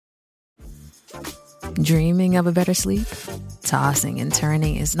Dreaming of a better sleep? Tossing and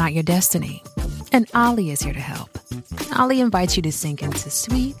turning is not your destiny. And Ollie is here to help. Ollie invites you to sink into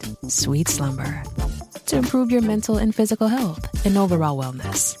sweet, sweet slumber to improve your mental and physical health and overall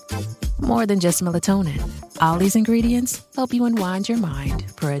wellness. More than just melatonin, Ollie's ingredients help you unwind your mind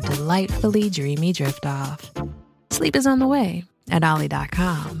for a delightfully dreamy drift off. Sleep is on the way at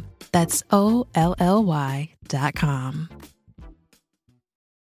Ollie.com. That's OLLY.com.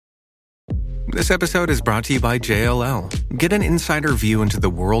 This episode is brought to you by JLL. Get an insider view into the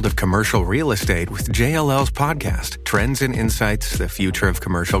world of commercial real estate with JLL's podcast, Trends and Insights, the Future of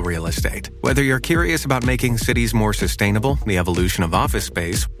Commercial Real Estate. Whether you're curious about making cities more sustainable, the evolution of office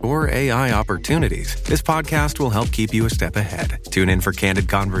space, or AI opportunities, this podcast will help keep you a step ahead. Tune in for candid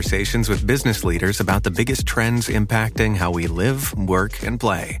conversations with business leaders about the biggest trends impacting how we live, work, and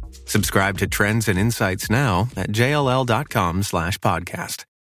play. Subscribe to Trends and Insights now at jll.com/podcast.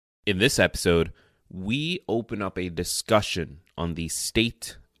 In this episode, we open up a discussion on the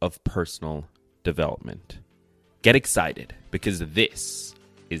state of personal development. Get excited, because this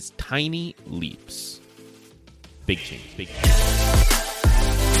is Tiny Leaps. Big change, big change.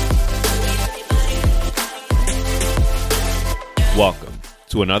 Welcome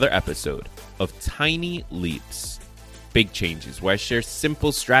to another episode of Tiny Leaps, Big Changes, where I share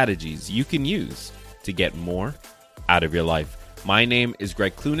simple strategies you can use to get more out of your life. My name is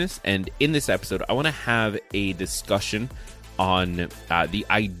Greg Clunis, and in this episode, I want to have a discussion on the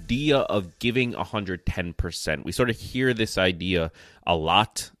idea of giving 110%. We sort of hear this idea a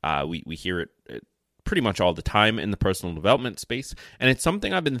lot. We hear it pretty much all the time in the personal development space, and it's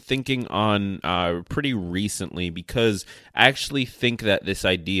something I've been thinking on pretty recently, because I actually think that this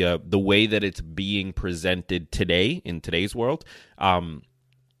idea, the way that it's being presented today in today's world,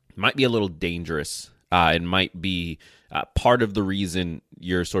 might be a little dangerous. It might be part of the reason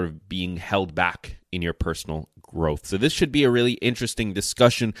you're sort of being held back in your personal growth. So this should be a really interesting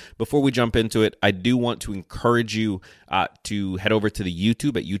discussion. Before we jump into it, I do want to encourage you to head over to the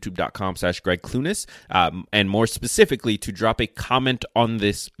YouTube at youtube.com/Greg Clunis, and more specifically to drop a comment on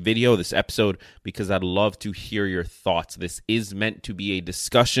this video, this episode, because I'd love to hear your thoughts. This is meant to be a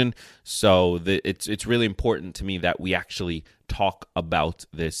discussion, so it's really important to me that we actually talk about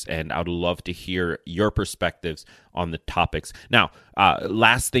this, and I'd love to hear your perspectives on the topics. Now,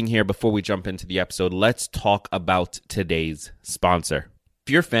 last thing here before we jump into the episode, let's talk about today's sponsor.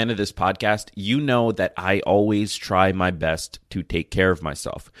 If you're a fan of this podcast, you know that I always try my best to take care of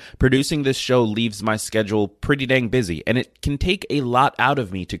myself. Producing this show leaves my schedule pretty dang busy, and it can take a lot out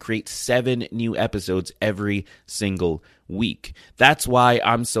of me to create 7 new episodes every single week. That's why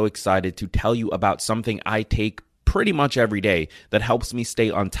I'm so excited to tell you about something I take pretty much every day that helps me stay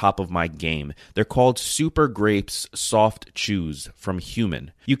on top of my game. They're called Super Grapes Soft Chews from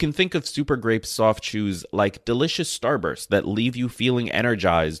Human. You can think of Super Grapes Soft Chews like delicious Starbursts that leave you feeling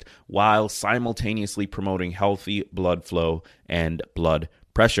energized while simultaneously promoting healthy blood flow and blood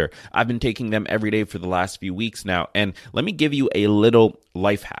pressure. I've been taking them every day for the last few weeks now, and let me give you a little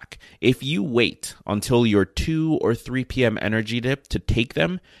life hack. If you wait until your 2 or 3 p.m. energy dip to take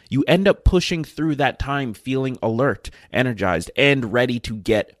them, you end up pushing through that time feeling alert, energized, and ready to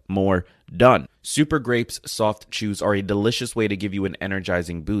get more done. Super Grapes Soft Chews are a delicious way to give you an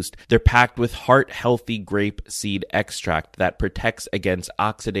energizing boost. They're packed with heart-healthy grape seed extract that protects against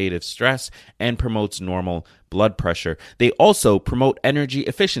oxidative stress and promotes normal blood pressure. They also promote energy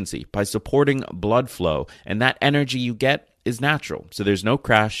efficiency by supporting blood flow, and that energy you get is natural, so there's no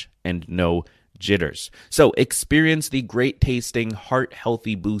crash and no jitters. So experience the great tasting,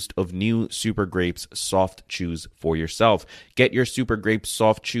 heart-healthy boost of new Super Grapes Soft Chews for yourself. Get your Super Grapes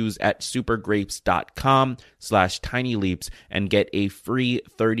Soft Chews at supergrapes.com/tinyleaps and get a free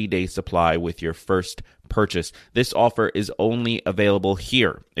 30-day supply with your first purchase. This offer is only available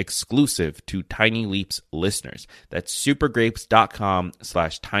here, exclusive to Tiny Leaps listeners. That's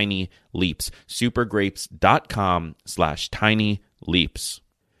supergrapes.com/tinyleaps. supergrapes.com/tinyleaps.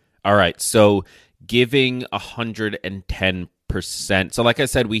 All right, so giving 110%. So like I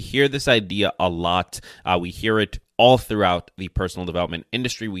said, we hear this idea a lot. We hear it all throughout the personal development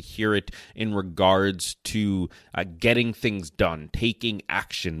industry. We hear it in regards to getting things done, taking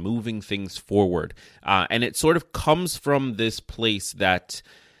action, moving things forward. And it sort of comes from this place that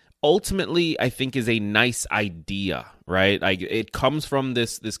ultimately I think is a nice idea, right? Like it comes from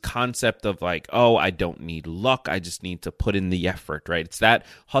this concept of like, oh, I don't need luck, I just need to put in the effort, right? It's that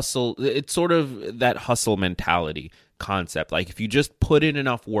hustle, it's sort of that hustle mentality concept. Like if you just put in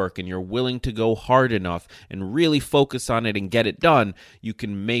enough work and you're willing to go hard enough and really focus on it and get it done, you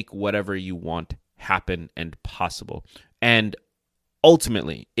can make whatever you want happen and possible. And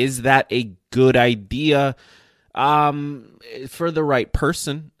ultimately, is that a good idea? For the right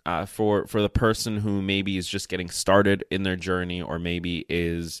person, for the person who maybe is just getting started in their journey, or maybe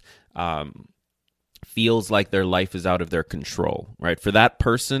is feels like their life is out of their control, right? For that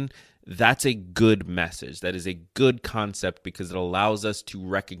person, that's a good message. That is a good concept, because it allows us to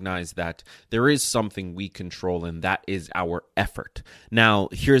recognize that there is something we control, and that is our effort. Now,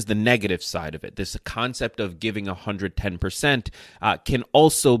 here's the negative side of it. This concept of giving 110% can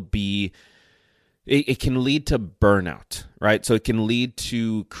also be, it can lead to burnout, right? So it can lead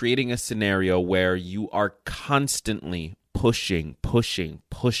to creating a scenario where you are constantly pushing,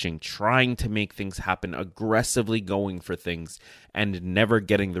 trying to make things happen, aggressively going for things, and never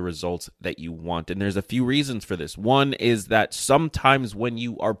getting the results that you want. And there's a few reasons for this. One is that sometimes when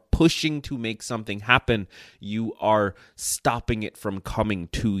you are pushing to make something happen, you are stopping it from coming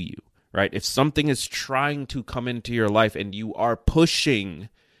to you, right? If something is trying to come into your life and you are pushing,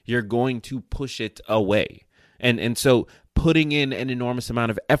 you're going to push it away. And so putting in an enormous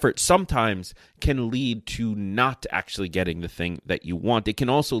amount of effort sometimes can lead to not actually getting the thing that you want. It can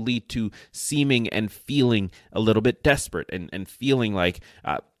also lead to seeming and feeling a little bit desperate, and feeling like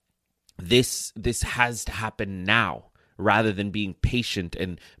this has to happen now, rather than being patient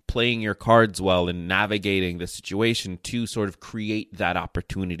and playing your cards well and navigating the situation to sort of create that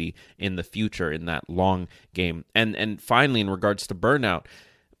opportunity in the future, in that long game. And finally, in regards to burnout,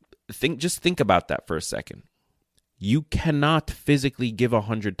 think about that for a second. You cannot physically give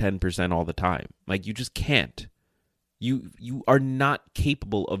 110% all the time. Like, you just can't. You are not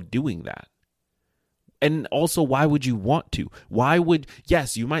capable of doing that. And also, why would you want to?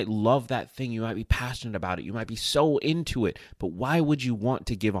 Yes, you might love that thing. You might be passionate about it. You might be so into it. But why would you want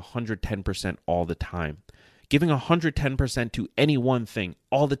to give 110% all the time? Giving 110% to any one thing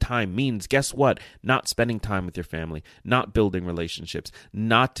all the time means, guess what? Not spending time with your family, not building relationships,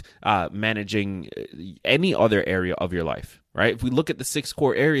 not managing any other area of your life, right? If we look at the 6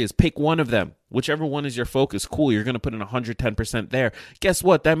 core areas, pick one of them. Whichever one is your focus, cool, you're going to put in 110% there. Guess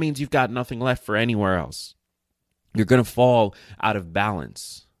what? That means you've got nothing left for anywhere else. You're going to fall out of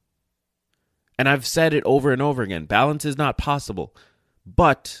balance. And I've said it over and over again, balance is not possible,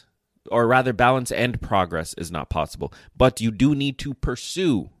 or rather, balance and progress is not possible. But you do need to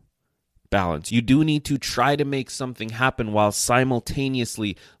pursue balance. You do need to try to make something happen while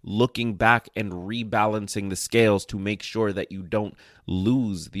simultaneously looking back and rebalancing the scales to make sure that you don't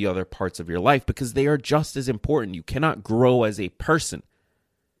lose the other parts of your life, because they are just as important. You cannot grow as a person.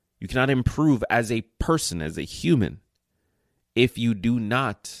 You cannot improve as a person, as a human, if you do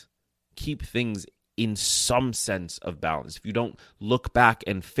not keep things in some sense of balance. If you don't look back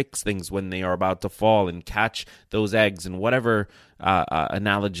and fix things when they are about to fall and catch those eggs, and whatever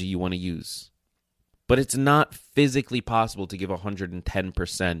analogy you want to use. But it's not physically possible to give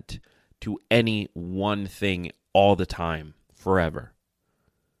 110% to any one thing all the time, forever.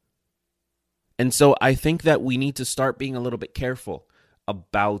 And so I think that we need to start being a little bit careful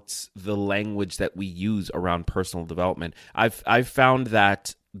about the language that we use around personal development. I've found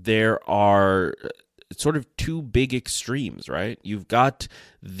that there are sort of 2 big extremes, right? You've got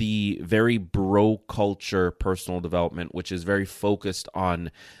the very bro culture personal development, which is very focused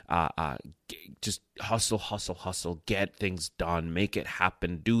on just hustle, get things done, make it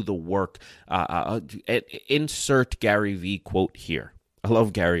happen, do the work. Insert Gary Vee quote here. I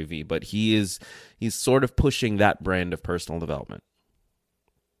love Gary Vee, but he's sort of pushing that brand of personal development.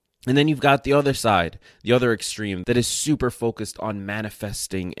 And then you've got the other side, the other extreme, that is super focused on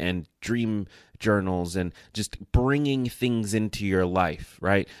manifesting and dream journals and just bringing things into your life,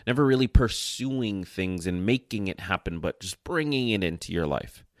 right? Never really pursuing things and making it happen, but just bringing it into your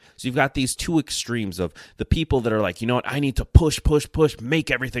life. So you've got these 2 extremes of the people that are like, you know what, I need to push,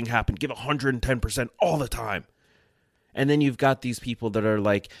 make everything happen, give 110% all the time. And then you've got these people that are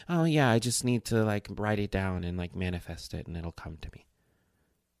like, oh yeah, I just need to like write it down and like manifest it and it'll come to me.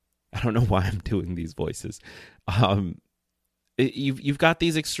 I don't know why I'm doing these voices. You've got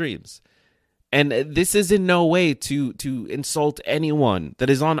these extremes. And this is in no way to insult anyone that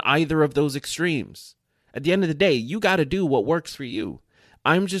is on either of those extremes. At the end of the day, you got to do what works for you.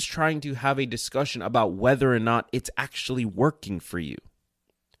 I'm just trying to have a discussion about whether or not it's actually working for you.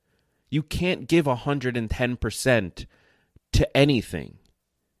 You can't give 110% to anything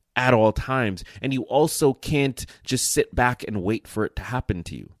at all times. And you also can't just sit back and wait for it to happen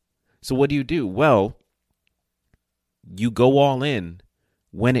to you. So what do? Well, you go all in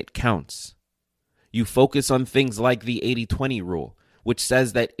when it counts. You focus on things like the 80-20 rule, which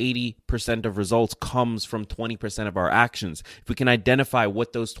says that 80% of results comes from 20% of our actions. If we can identify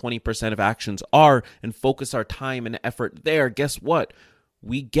what those 20% of actions are and focus our time and effort there, guess what?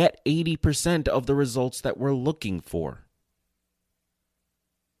 We get 80% of the results that we're looking for.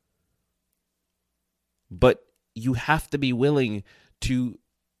 But you have to be willing to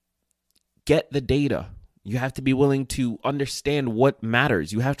get the data. You have to be willing to understand what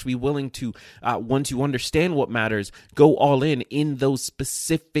matters. You have to be willing to, once you understand what matters, go all in those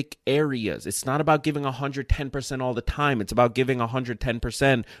specific areas. It's not about giving 110% all the time. It's about giving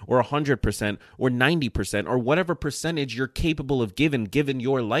 110% or 100% or 90% or whatever percentage you're capable of giving, given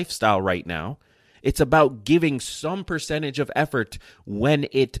your lifestyle right now. It's about giving some percentage of effort when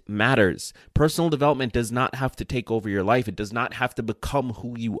it matters. Personal development does not have to take over your life. It does not have to become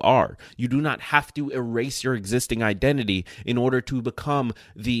who you are. You do not have to erase your existing identity in order to become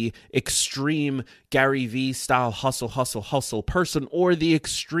the extreme Gary Vee style hustle person or the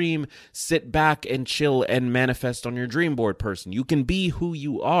extreme sit back and chill and manifest on your dream board person. You can be who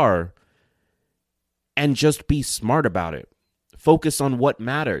you are and just be smart about it. Focus on what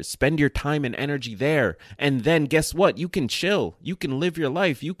matters. Spend your time and energy there. And then guess what? You can chill. You can live your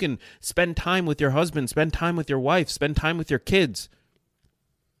life. You can spend time with your husband, spend time with your wife, spend time with your kids.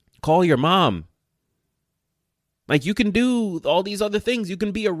 Call your mom. Like, you can do all these other things. You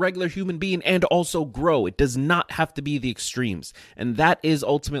can be a regular human being and also grow. It does not have to be the extremes. And that is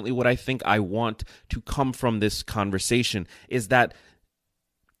ultimately what I think I want to come from this conversation, is that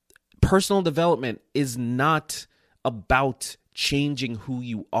personal development is not about changing who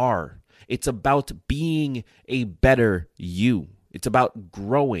you are. It's about being a better you. It's about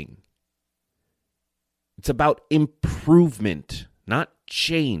growing. It's about improvement, not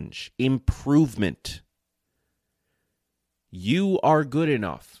change, improvement. You are good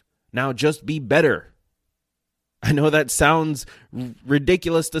enough. Now just be better. I know that sounds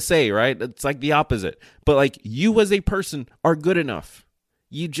ridiculous to say, right? It's like the opposite. But like, you as a person are good enough.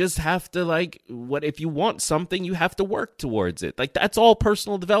 You just have to, like, what if you want something, you have to work towards it. Like, that's all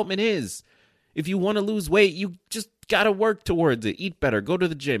personal development is. If you want to lose weight, you just got to work towards it. Eat better, go to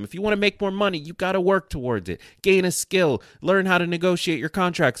the gym. If you want to make more money, you got to work towards it. Gain a skill, learn how to negotiate your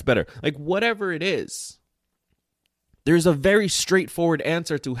contracts better. Like, whatever it is. There's a very straightforward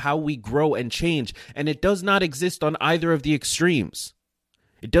answer to how we grow and change, and it does not exist on either of the extremes.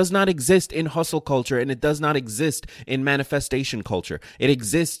 It does not exist in hustle culture, and it does not exist in manifestation culture. It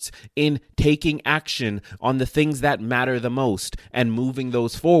exists in taking action on the things that matter the most and moving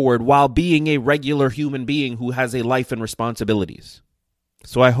those forward while being a regular human being who has a life and responsibilities.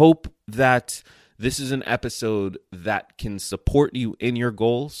 So I hope that this is an episode that can support you in your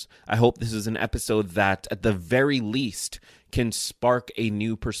goals. I hope this is an episode that, at the very least, can spark a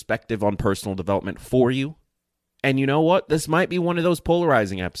new perspective on personal development for you. And you know what? This might be one of those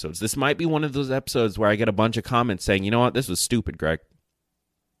polarizing episodes. This might be one of those episodes where I get a bunch of comments saying, you know what? This was stupid, Greg.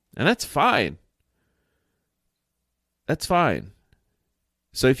 And that's fine. That's fine.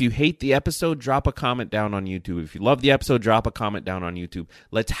 So if you hate the episode, drop a comment down on YouTube. If you love the episode, drop a comment down on YouTube.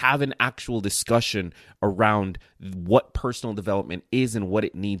 Let's have an actual discussion around what personal development is and what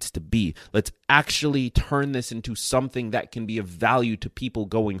it needs to be. Let's actually turn this into something that can be of value to people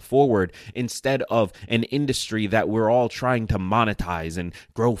going forward, instead of an industry that we're all trying to monetize and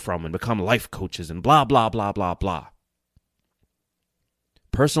grow from and become life coaches and blah, blah, blah, blah, blah.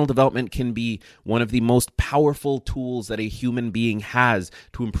 Personal development can be one of the most powerful tools that a human being has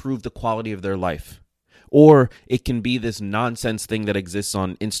to improve the quality of their life. Or it can be this nonsense thing that exists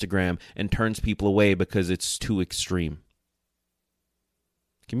on Instagram and turns people away because it's too extreme.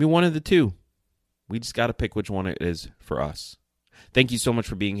 It can be one of the two. We just got to pick which one it is for us. Thank you so much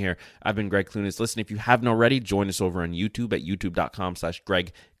for being here. I've been Greg Clunis. Listen, if you haven't already, join us over on YouTube at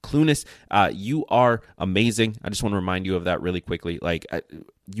youtube.com/Greg Clunis. You are amazing. I just want to remind you of that really quickly.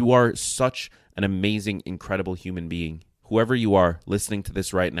 You are such an amazing, incredible human being. Whoever you are listening to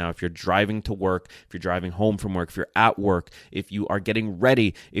this right now, if you're driving to work, if you're driving home from work, if you're at work, if you are getting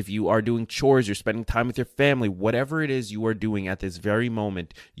ready, if you are doing chores, you're spending time with your family, whatever it is you are doing at this very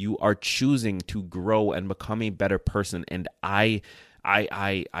moment, you are choosing to grow and become a better person. And I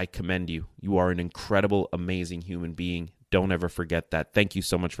commend you. You are an incredible, amazing human being. Don't ever forget that. Thank you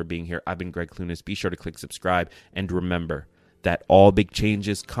so much for being here. I've been Greg Clunis. Be sure to click subscribe, and remember that all big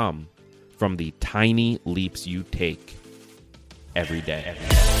changes come from the tiny leaps you take every day.